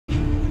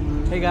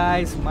Hey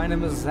guys, my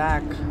name is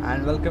Zach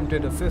and welcome to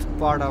the 5th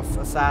part of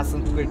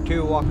Assassin's Creed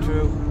 2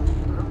 walkthrough.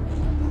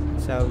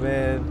 So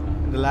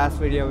in the last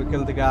video we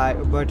killed the guy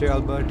Uberto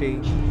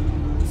Alberti.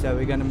 So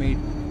we're gonna meet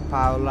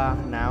Paola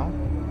now.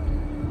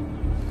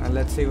 And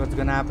let's see what's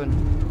gonna happen.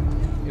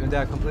 Even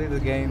though I completed the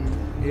game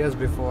years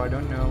before, I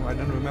don't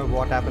remember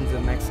what happens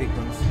in the next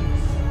sequence.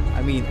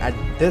 I mean at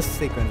this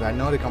sequence I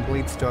know the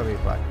complete story,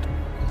 but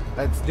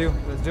let's do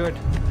it.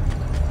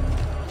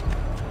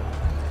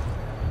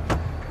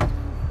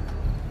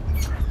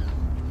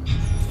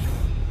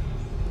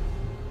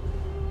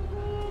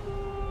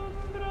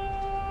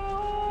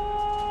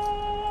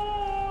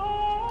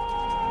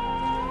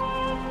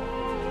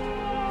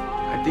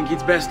 I think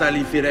it's best I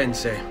leave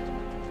Firenze.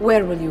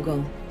 Where will you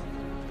go?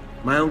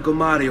 My uncle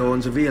Mario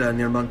owns a villa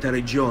near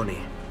Monteriggioni.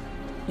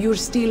 You're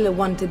still a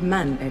wanted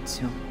man,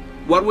 Ezio.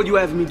 What would you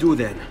have me do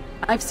then?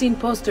 I've seen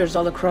posters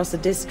all across the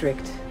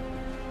district.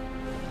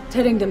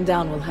 Tearing them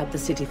down will help the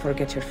city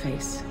forget your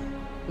face.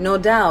 No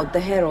doubt the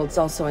heralds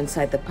also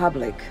incite the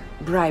public,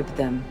 bribe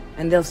them,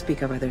 and they'll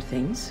speak of other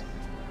things.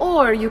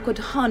 Or you could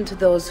hunt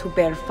those who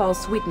bear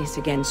false witness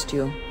against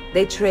you.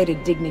 They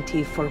traded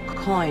dignity for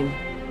coin.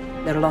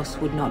 Their loss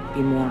would not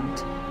be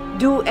mourned.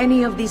 Do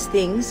any of these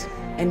things,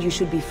 and you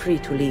should be free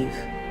to leave.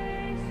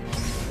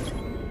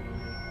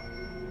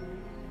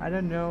 I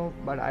don't know,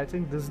 but I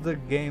think this is the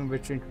game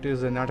which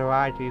introduced the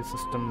notoriety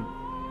system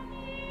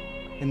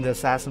in the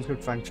Assassin's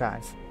Creed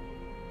franchise.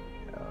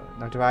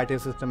 Notoriety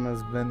system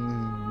has been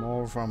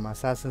more from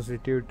Assassin's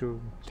Creed 2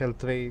 to till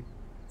 3,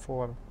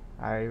 4.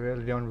 I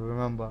really don't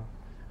remember.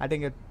 I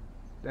think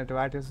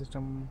notoriety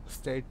system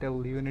stayed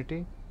till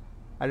Unity.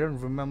 I don't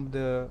remember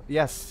the...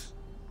 Yes!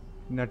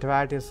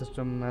 Notoriety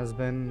system has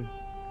been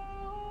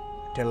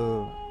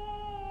till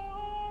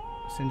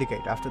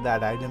Syndicate. After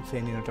that I didn't see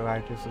any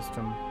notoriety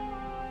system.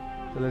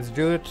 So let's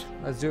do it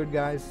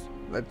guys.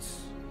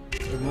 Let's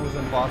remove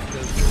some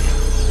posters,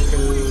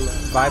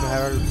 bribe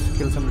heralds,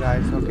 kill some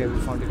guys. Okay, we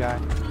found the guy.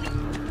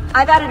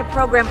 I've added a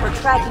program for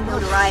tracking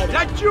notoriety.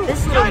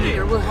 This little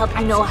meter will help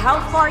you know how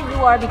far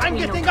you are between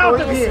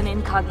notorious and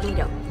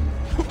incognito.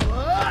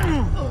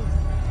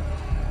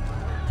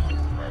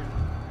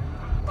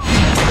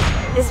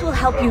 This will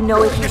help you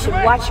know if you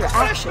should watch your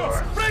actions.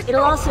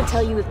 It'll also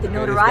tell you if the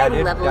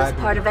notoriety level is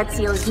part of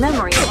Ezio's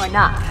memory or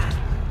not.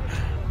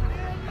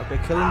 Okay,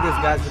 killing these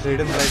guys with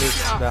hidden blade is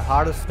the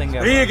hardest thing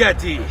ever.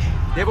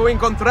 Devo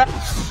incontrare.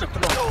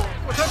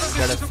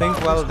 Gotta think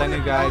well, then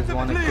you guys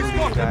wanna kill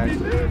these guys.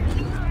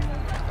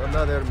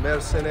 Another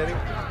mercenary?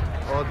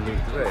 Oddly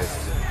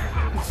dressed.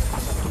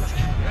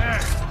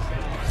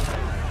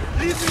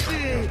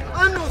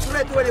 Hanno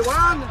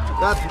 321!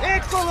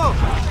 Eccolo!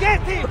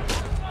 Get him!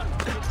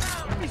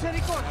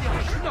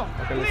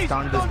 Okay, let's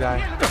taunt this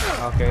guy.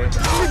 Okay.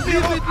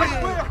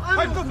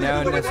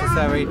 No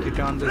necessary to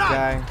taunt this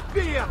guy.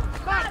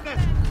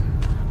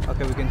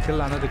 Okay, we can kill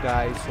another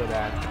guy so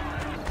that...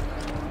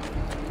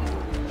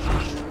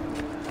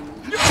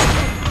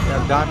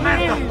 They're done.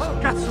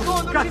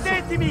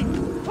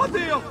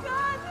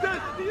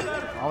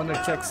 I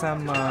wanna check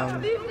some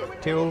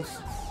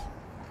tools.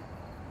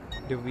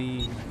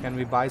 Can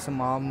we buy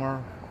some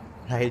armor?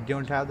 I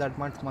don't have that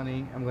much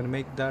money. I'm gonna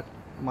make that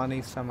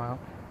money somehow.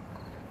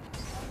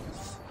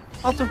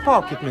 Out of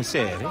pocket,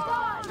 misery.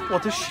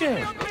 What a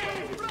shame.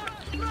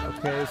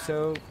 Okay,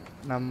 so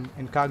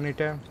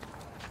incognito.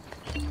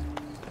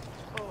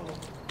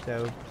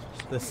 So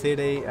the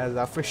city has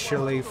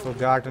officially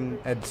forgotten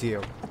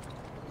Ezio,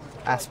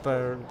 as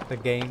per the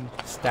game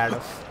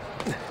status.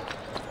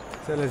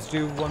 So let's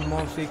do one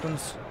more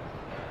sequence.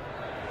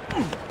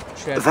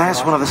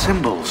 There's one of the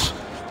symbols.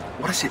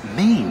 What does it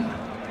mean?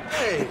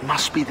 It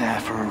must be there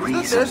for a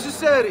reason.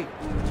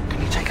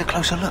 Can you take a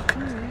closer look?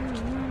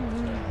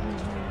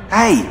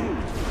 Hey!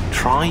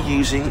 Try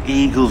using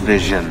eagle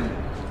vision.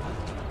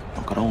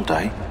 Not got all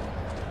day.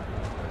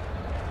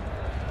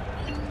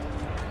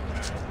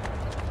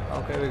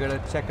 Okay, we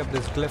gotta check up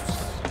these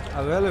glyphs.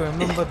 I really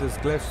remember these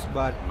glyphs,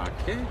 but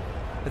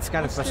it's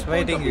kind of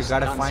frustrating. You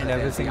gotta find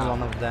every single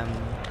one of them.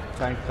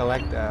 Trying to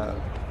collect.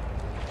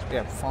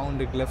 Yeah, found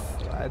the glyph.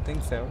 I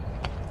think so.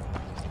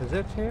 Is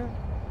it here?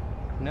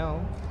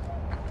 No.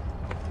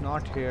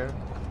 Not here.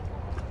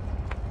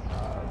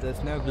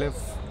 There's no glyph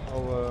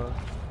over.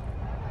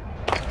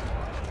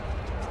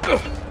 Oh,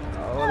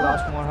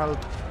 lost more health.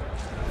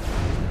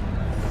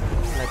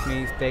 Let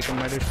me take a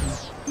medicine.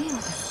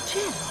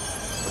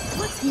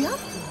 What's he up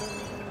to?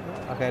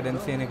 Okay, I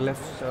didn't see any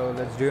glyphs, so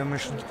let's do a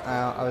mission.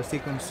 Our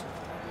sequence.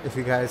 If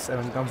you guys are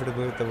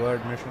uncomfortable with the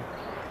word mission.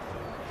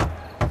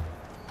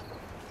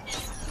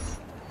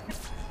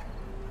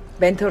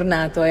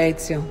 Bentornato,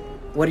 Ezio.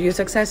 Were you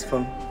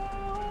successful?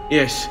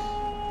 Yes.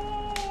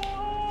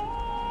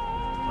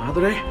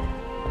 Madre?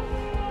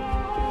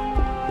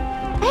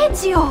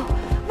 Ezio!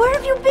 Where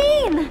have you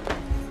been?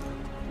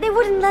 They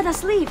wouldn't let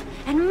us leave.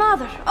 And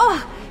Mother,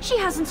 oh, she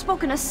hasn't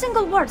spoken a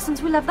single word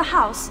since we left the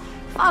house.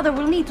 Father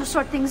will need to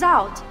sort things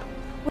out.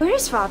 Where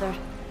is Father?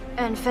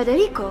 And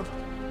Federico?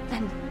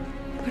 And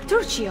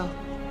Petruccio?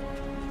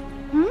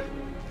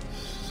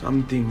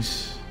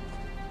 Something's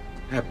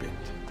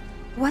happened.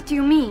 What do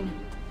you mean?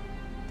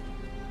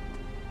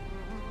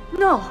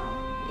 No,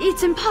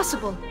 it's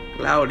impossible.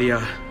 Claudia,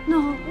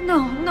 No.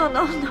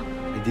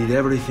 I did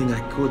everything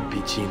I could,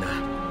 Piccina.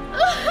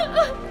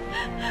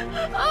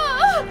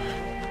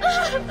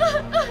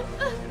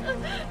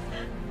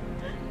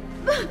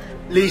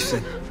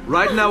 Listen,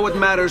 right now what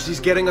matters is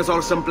getting us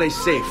all someplace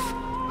safe.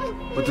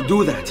 But to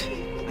do that,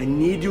 I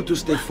need you to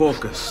stay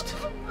focused.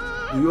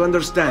 Do you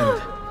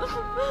understand?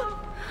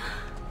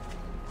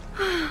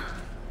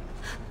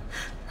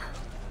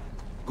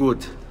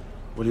 Good.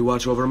 Will you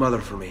watch over Mother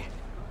for me?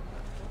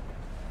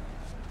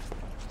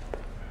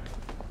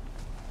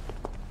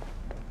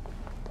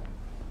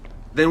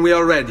 Then we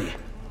are ready.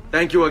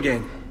 Thank you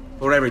again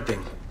for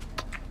everything.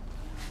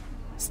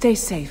 Stay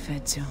safe,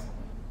 Ezio.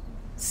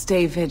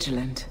 Stay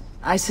vigilant.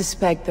 I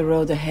suspect the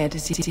road ahead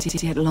is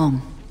yet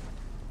long.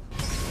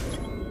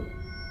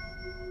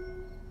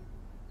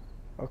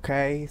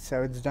 Okay,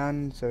 so it's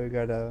done. So we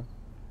gotta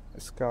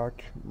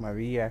escort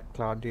Maria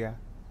Claudia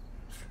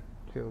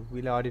to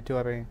Villa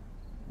Auditore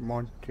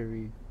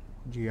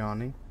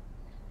Montevigiani.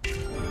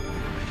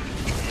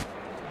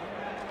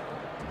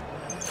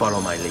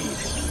 Follow my lead.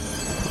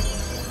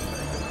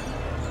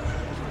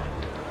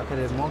 Okay,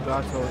 there's more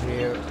guards over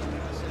here.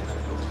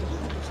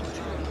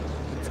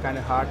 It's kind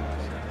of hard.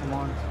 Come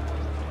on.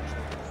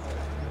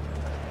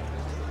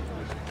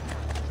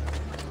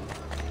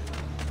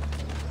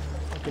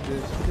 Okay,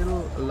 there's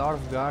still a lot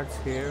of guards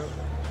here.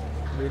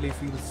 Really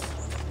feels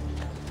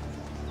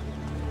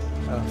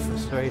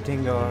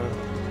frustrating or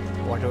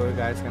whatever you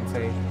guys can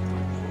say.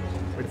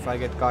 But if I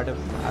get caught up,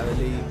 I'm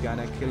really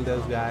gonna kill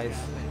those guys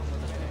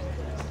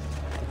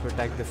to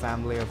protect the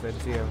family of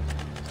Ezio.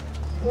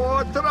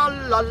 Oh,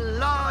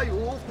 tra-la-la,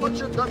 you've put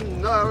the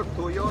nerve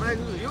to your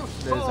end, you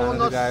There's son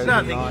another of guy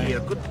Nothing annoying. here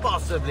could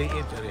possibly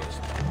interest.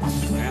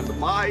 and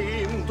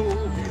mine to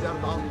be their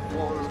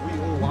downfall, we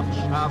watch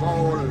have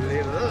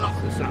only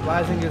lost. The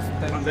surprising thing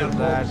is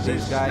that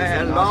these guys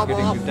are Smell not of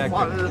getting a detected.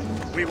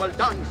 fall, we will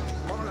dance.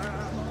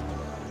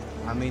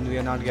 I mean, we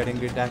are not getting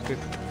detected.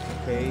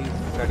 Okay,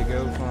 gotta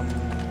go from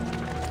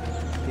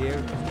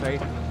here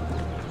straight.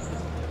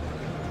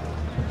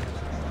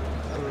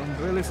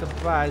 I'm really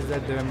surprised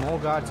that there are more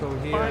guards over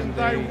here and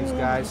these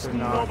guys are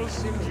not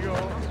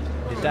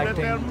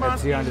detecting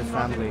Ezio and his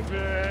family.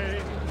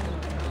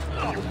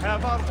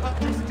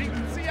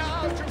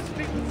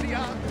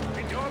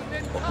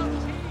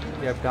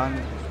 You have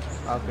done.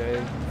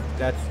 Okay,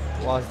 that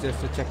was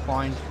just a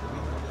checkpoint.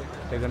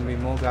 There are gonna be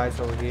more guys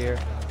over here.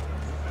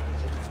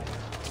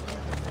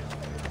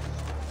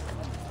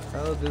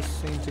 Oh, this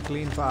seems a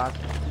clean path.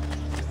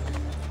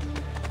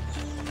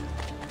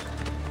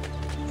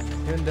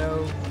 Even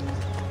though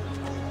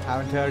I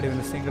haven't heard even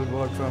a single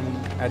word from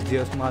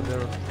Ezio's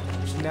mother,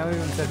 she never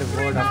even said a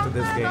word after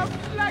this game.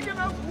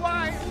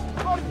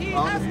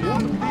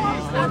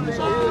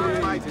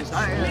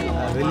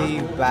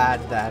 Really bad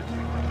that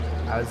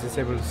I was just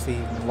able to see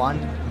one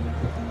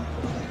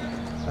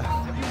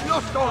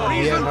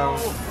hero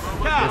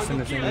just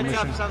in a single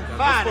mission.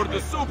 For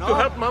the soup to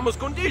help Mama's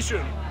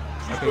condition.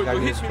 Okay, gotta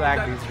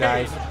distract these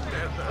guys.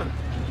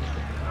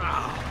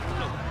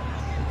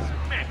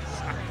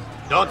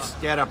 Don't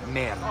stir up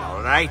mer,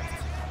 alright?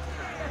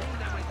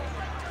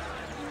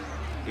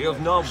 You've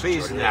no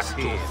business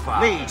here.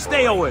 Please,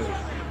 Stay away.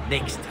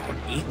 next time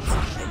eat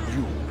and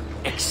you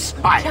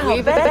expire.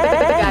 We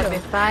got the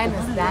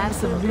finest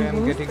dance of Okay,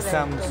 I'm getting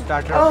some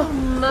starter. Oh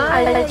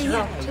my!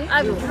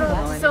 I've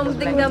dropped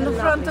something on the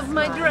front of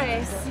my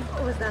dress.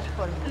 Was that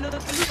fun?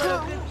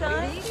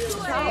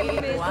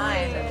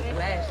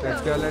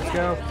 Let's go, let's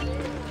go.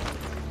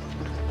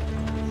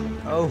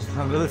 Oh,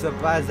 I'm really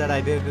surprised that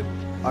I did it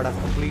out of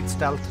complete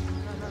stealth.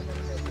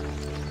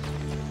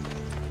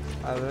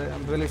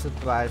 I'm really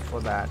surprised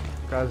for that,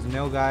 because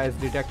no guys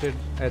detected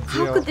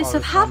Ezio. How could this or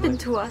have his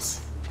happened family. to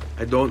us?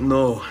 I don't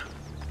know.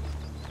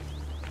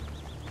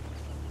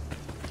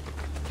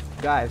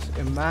 Guys,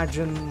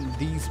 imagine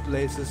these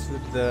places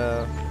with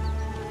the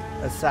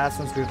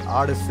Assassin's Creed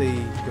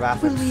Odyssey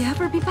graphics. Will we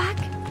ever be back?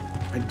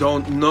 I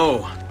don't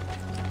know.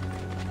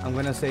 I'm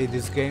gonna say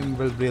this game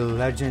will be a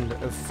legend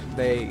if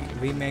they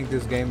remake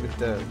this game with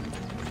the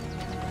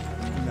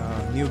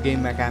new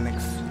game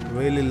mechanics.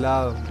 Really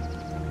love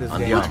this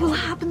game. What will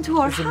happen to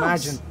our Just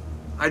house? imagine.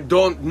 I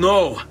don't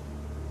know.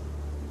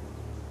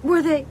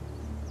 Were they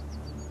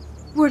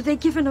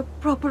given a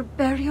proper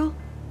burial?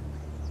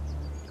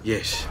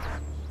 Yes,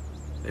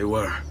 they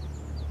were.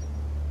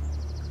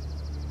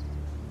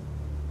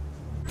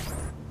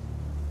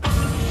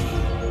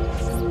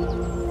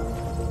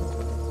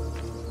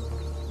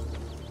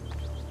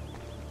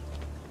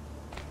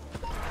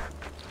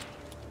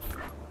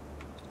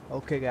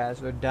 Okay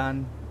guys, we're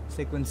done.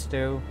 Sequence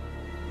 2.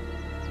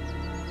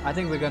 I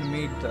think we're gonna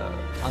meet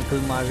Uncle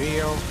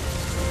Mario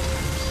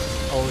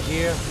over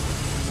here.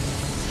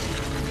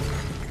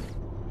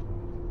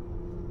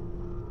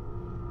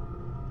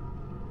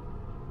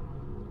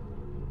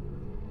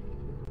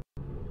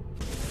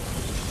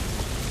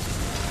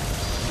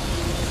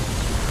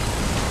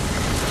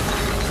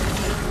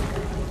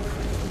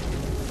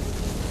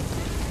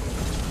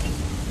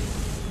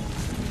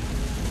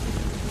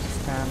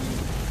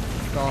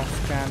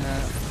 Tuscany.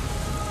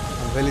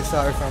 I'm really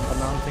sorry if I'm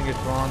pronouncing it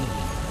wrong.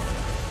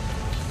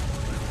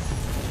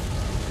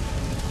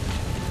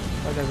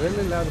 But I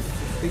really love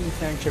the 15th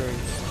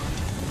centuries.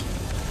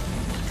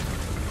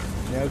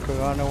 No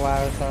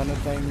coronavirus or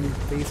anything,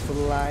 peaceful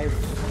life.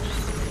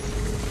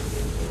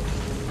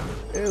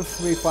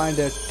 If we find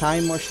a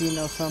time machine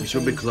or something... We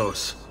should be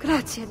close.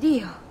 Grazie a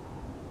Dio.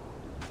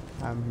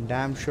 I'm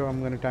damn sure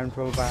I'm gonna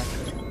control back.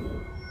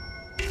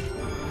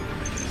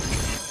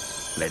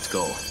 Let's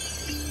go.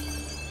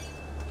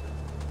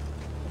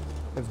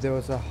 If there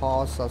was a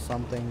horse or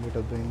something, it would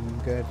have been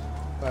good.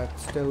 But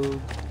still,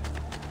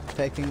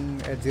 taking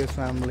Ezio's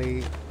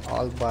family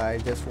all by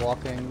just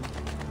walking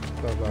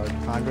for about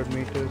 100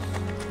 meters.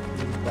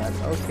 That's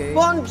okay.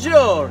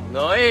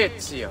 Buongiorno,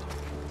 Ezio.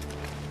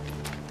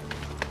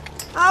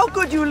 How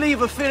could you leave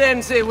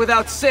Firenze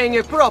without saying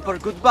a proper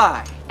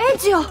goodbye?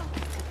 Ezio!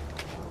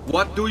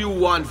 What do you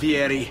want,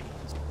 Vieri?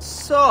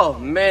 So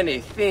many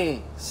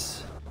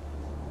things.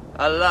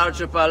 A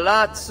larger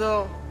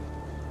palazzo,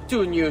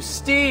 2 new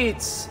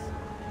steeds,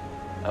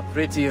 a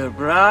prettier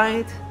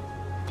bride.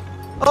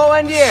 Oh,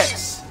 and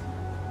yes,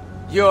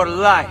 your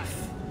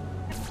life.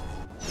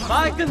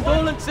 My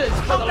condolences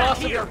for the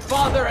loss of your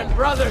father and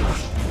brothers.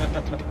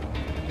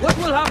 What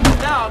will happen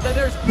now that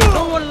there's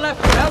no one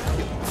left to help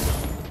you?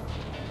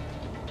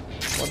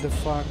 What the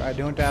fuck? I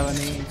don't have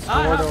any I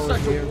sword have over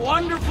such here.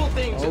 wonderful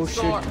things in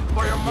store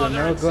for your You're mother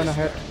never and gonna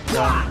sister. hit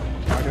them.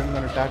 I don't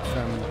gonna touch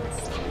them.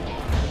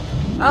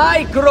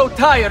 I grow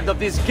tired of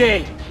this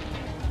game.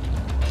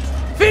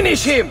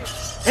 Finish him,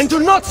 and do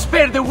not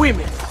spare the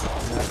women.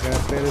 I'm not gonna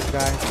play this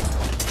guy.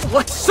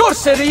 What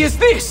sorcery is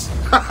this?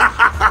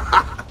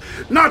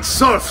 Not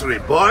sorcery,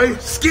 boy.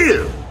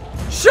 Skill.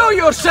 Show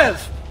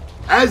yourself.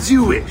 As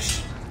you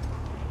wish.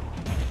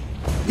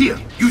 Here,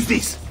 use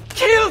this.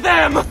 Kill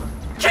them!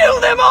 Kill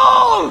them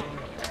all!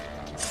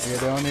 You're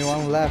the only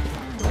one left,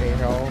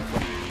 a-hole.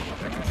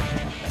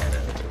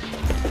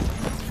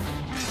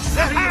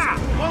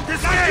 Won't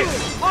escape!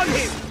 On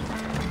him!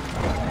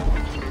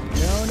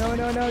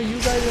 No, you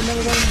guys are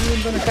never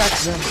even gonna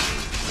catch them.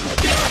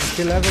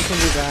 Kill everything,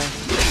 you guys.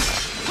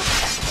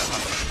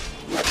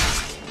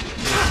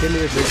 Kill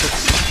your bishop.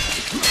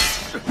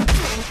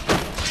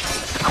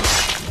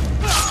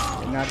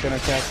 You're not gonna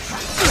catch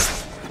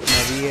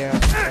Maria,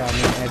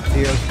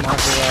 Ezio's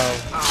mother,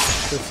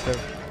 sister.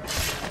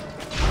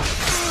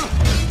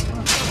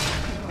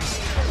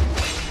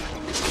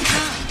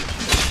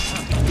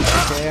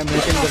 Okay, I'm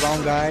hitting the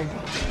wrong guy.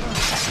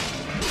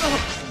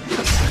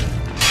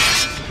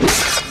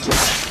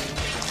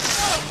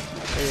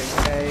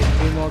 Okay,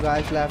 3 more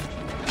guys left.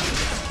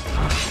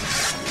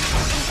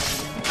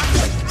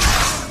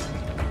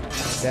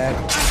 Dead.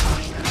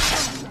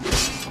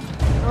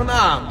 Non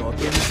amo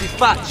che mi si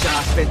faccia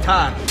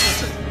aspettare.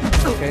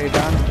 Okay,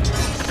 done.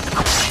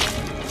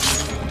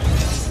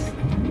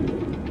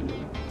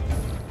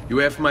 You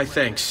have my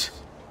thanks.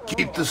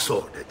 Keep the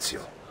sword,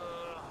 Ezio.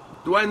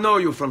 Do I know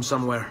you from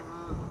somewhere?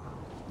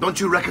 Don't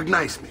you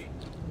recognize me?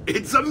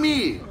 It's a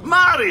me,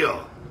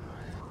 Mario!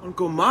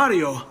 Uncle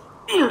Mario?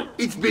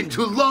 It's been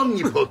too long,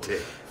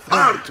 Nipote.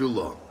 Far too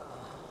long.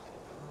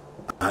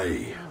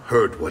 I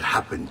heard what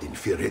happened in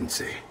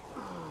Firenze.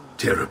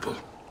 Terrible.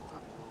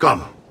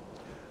 Come,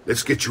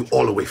 let's get you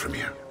all away from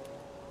here.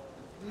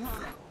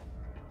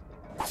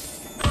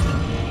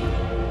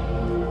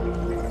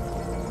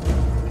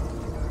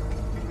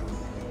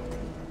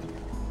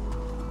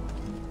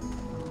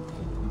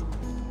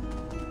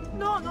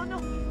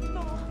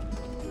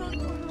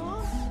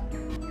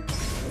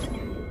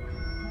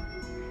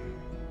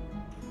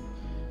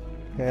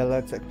 Okay,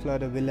 let's explore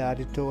the Villa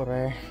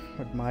Auditore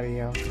with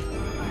Mario.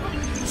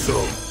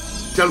 So,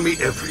 tell me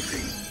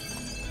everything.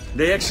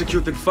 They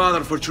executed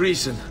father for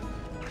treason.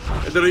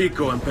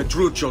 Federico and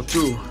Petruccio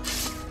too.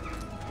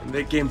 And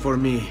they came for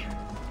me.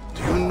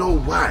 Do you know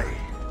why?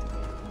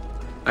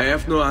 I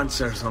have no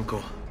answers,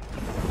 Uncle.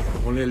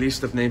 Only a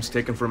list of names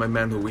taken from a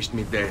man who wished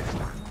me dead.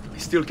 I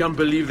still can't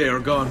believe they are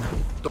gone.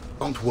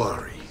 Don't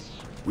worry.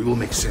 We will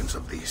make sense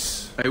of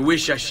this. I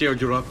wish I shared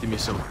your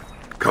optimism.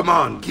 Come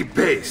on, keep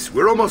pace.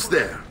 We're almost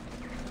there.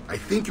 I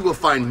think you will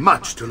find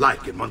much to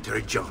like in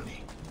Monteriggioni.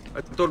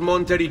 I thought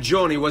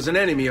Monteriggioni was an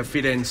enemy of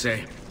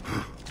Firenze.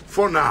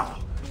 For now.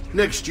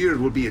 Next year it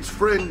will be its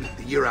friend,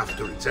 the year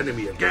after its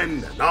enemy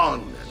again, and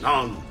on and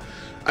on.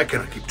 I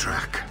cannot keep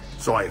track,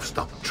 so I have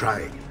stopped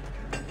trying.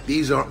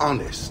 These are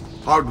honest,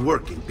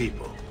 hard-working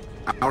people.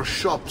 Our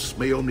shops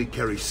may only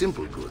carry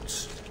simple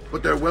goods,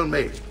 but they're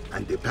well-made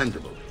and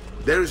dependable.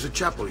 There is a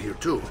chapel here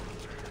too.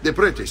 The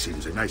prete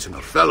seems a nice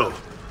enough fellow,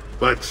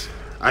 but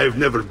I have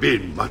never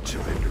been much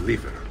of a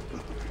believer.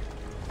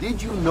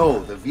 Did you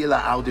know the Villa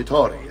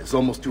Auditore is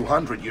almost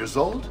 200 years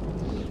old?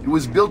 It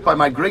was built by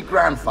my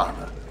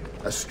great-grandfather,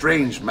 a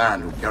strange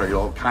man who carried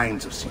all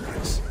kinds of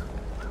secrets.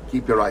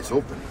 Keep your eyes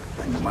open,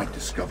 and you might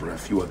discover a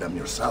few of them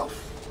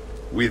yourself.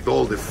 With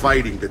all the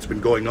fighting that's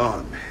been going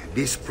on,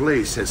 this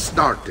place has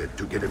started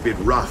to get a bit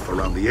rough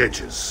around the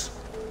edges.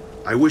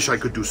 I wish I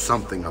could do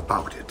something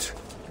about it,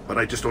 but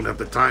I just don't have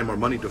the time or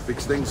money to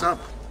fix things up.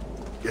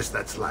 Guess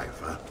that's life,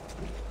 huh?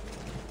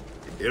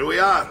 Here we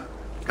are.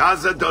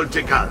 Casa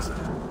Dolce Casa.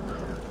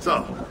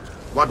 So,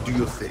 what do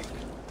you think?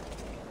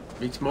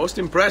 It's most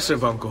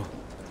impressive, Uncle.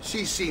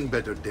 She's seen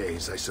better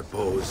days, I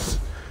suppose.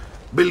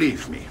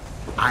 Believe me,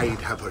 I'd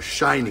have her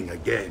shining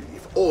again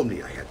if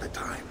only I had the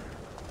time.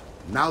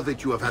 Now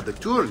that you have had the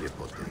tour,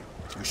 Nipote,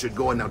 you should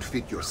go and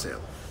outfit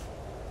yourself.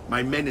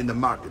 My men in the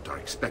market are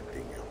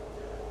expecting you.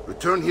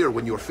 Return here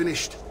when you're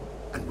finished,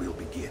 and we'll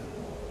begin.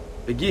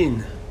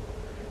 Begin?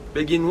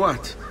 Begin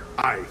what?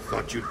 I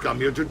thought you'd come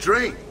here to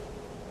train.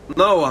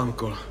 No,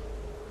 Uncle.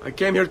 I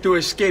came here to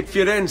escape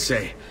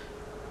Firenze.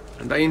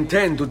 And I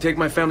intend to take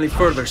my family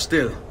further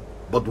still.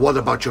 But what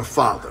about your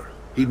father?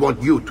 He'd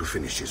want you to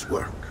finish his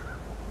work.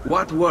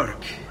 What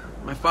work?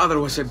 My father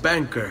was a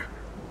banker.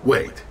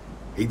 Wait,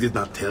 he did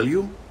not tell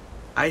you?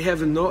 I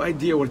have no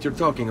idea what you're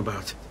talking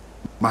about.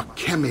 Ma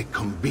che me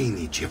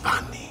combini,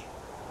 Giovanni?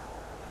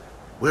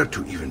 Where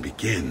to even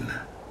begin?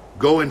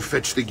 Go and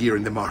fetch the gear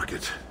in the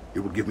market. It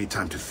will give me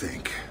time to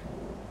think.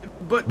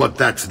 But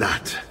that's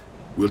that.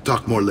 We'll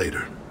talk more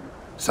later.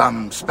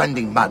 Some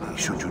spending money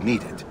should you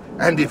need it.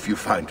 And if you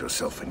find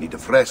yourself in need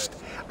of rest,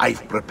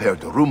 I've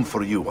prepared a room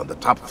for you on the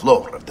top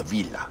floor of the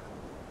villa.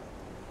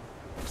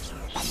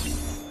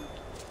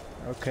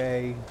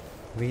 Okay,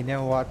 we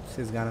know what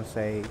he's gonna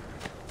say.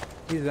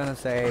 He's gonna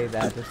say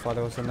that his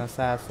father was an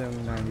assassin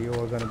and you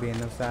were gonna be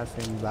an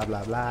assassin, blah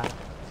blah blah.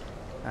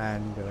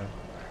 And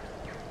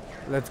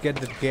let's get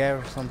the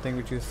gear, something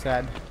which you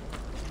said.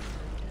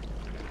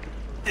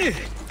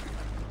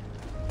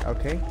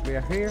 Okay, we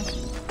are here.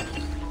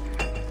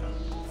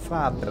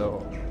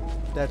 Fabro.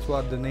 That's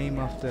what the name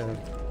of the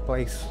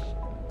place.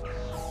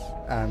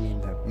 I mean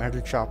the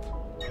metal shop.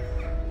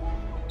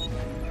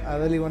 I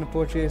really want to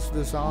purchase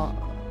this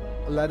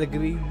leather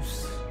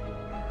greaves.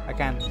 I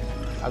can.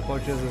 I'll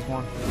purchase this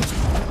one.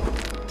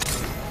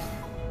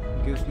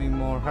 Gives me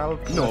more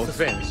health. No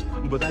offense,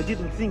 but I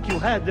didn't think you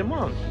had them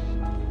on.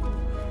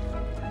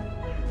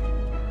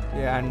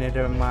 Yeah, I need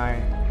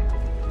my...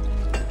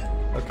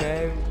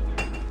 Okay,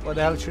 what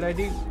the hell should I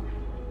do?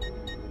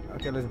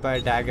 Okay, let's buy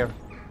a dagger.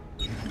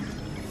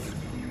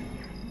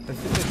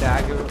 Is it a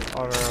dagger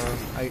or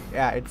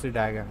yeah, it's a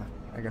dagger.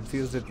 I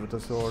confused it with a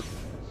sword.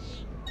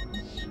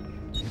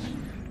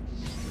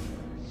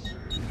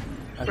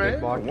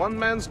 One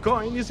man's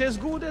coin is as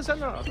good as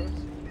another's.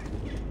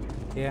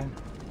 Yeah,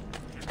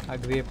 I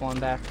agree upon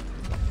that.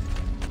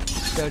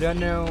 So I don't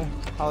know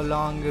how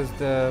long is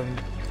the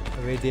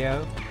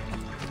video.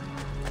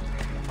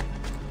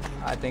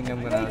 I think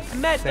I'm gonna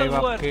save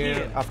up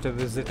here after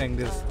visiting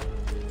this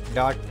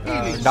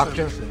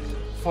doctor.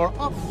 For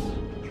us.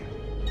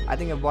 I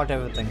think I bought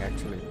everything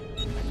actually.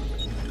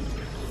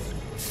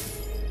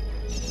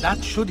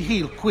 That should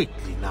heal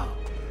quickly now.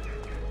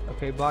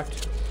 Okay,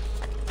 but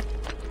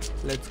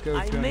let's go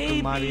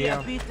to Maria.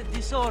 A bit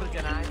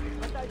disorganized.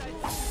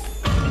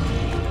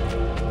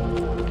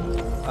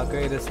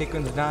 Okay, the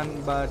sequence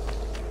done, but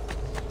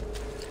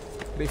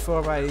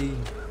before I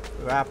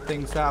wrap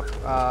things up,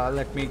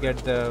 let me get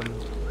the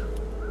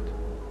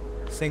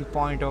sync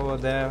point over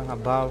there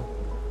above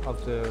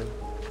of the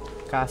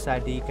Casa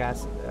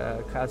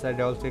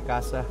Dolce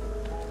Casa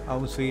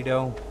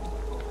Suido.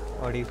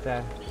 What is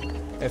that?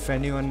 If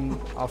anyone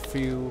of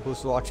you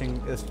who's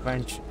watching is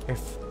French,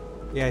 if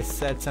I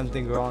said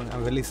something wrong,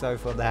 I'm really sorry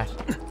for that.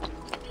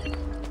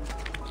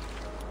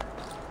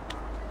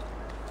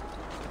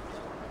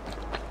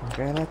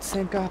 Okay, let's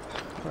sync up.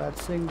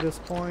 Let's sync this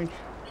point.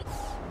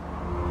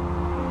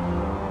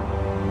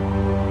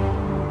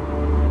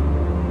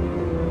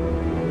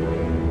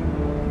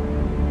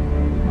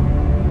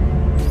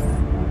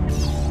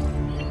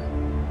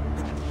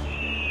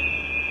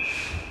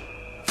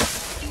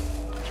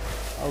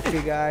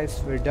 Okay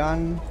guys, we're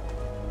done.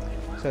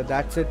 So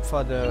that's it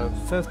for the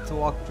 5th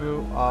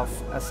walkthrough of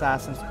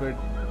Assassin's Creed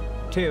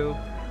 2.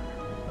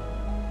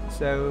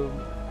 So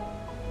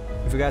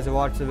if you guys have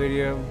watched the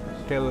video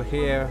till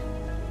here,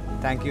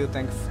 thank you.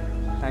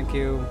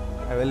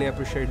 I really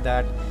appreciate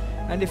that.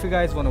 And if you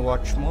guys want to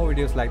watch more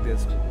videos like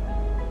this,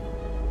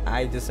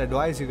 I just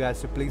advise you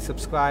guys to please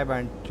subscribe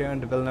and turn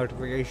the bell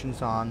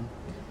notifications on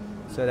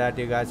so that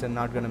you guys are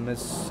not gonna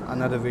miss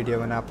another video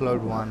when I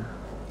upload one.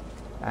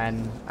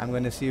 And I'm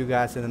gonna see you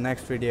guys in the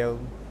next video.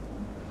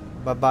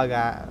 Bye bye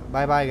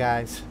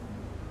guys.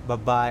 Bye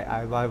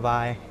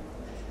bye.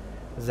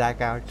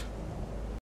 Zach out.